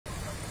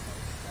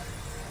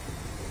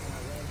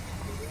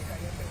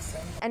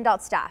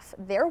NDOT staff,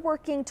 they're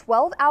working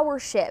 12-hour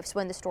shifts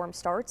when the storm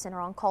starts and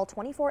are on call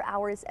 24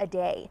 hours a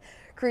day.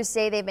 Crews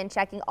say they've been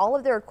checking all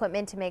of their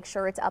equipment to make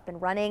sure it's up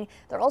and running.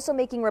 They're also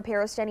making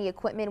repairs to any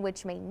equipment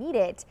which may need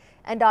it.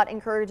 NDOT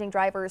encouraging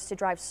drivers to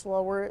drive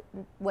slower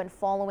when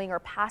following or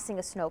passing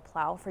a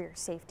snowplow for your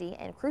safety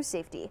and crew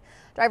safety.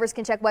 Drivers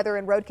can check weather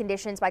and road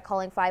conditions by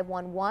calling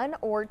 511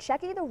 or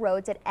checking the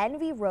roads at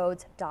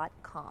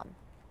nvroads.com.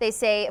 They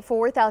say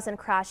 4,000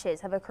 crashes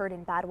have occurred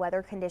in bad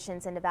weather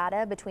conditions in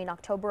Nevada between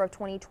October of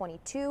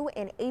 2022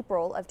 and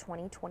April of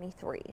 2023.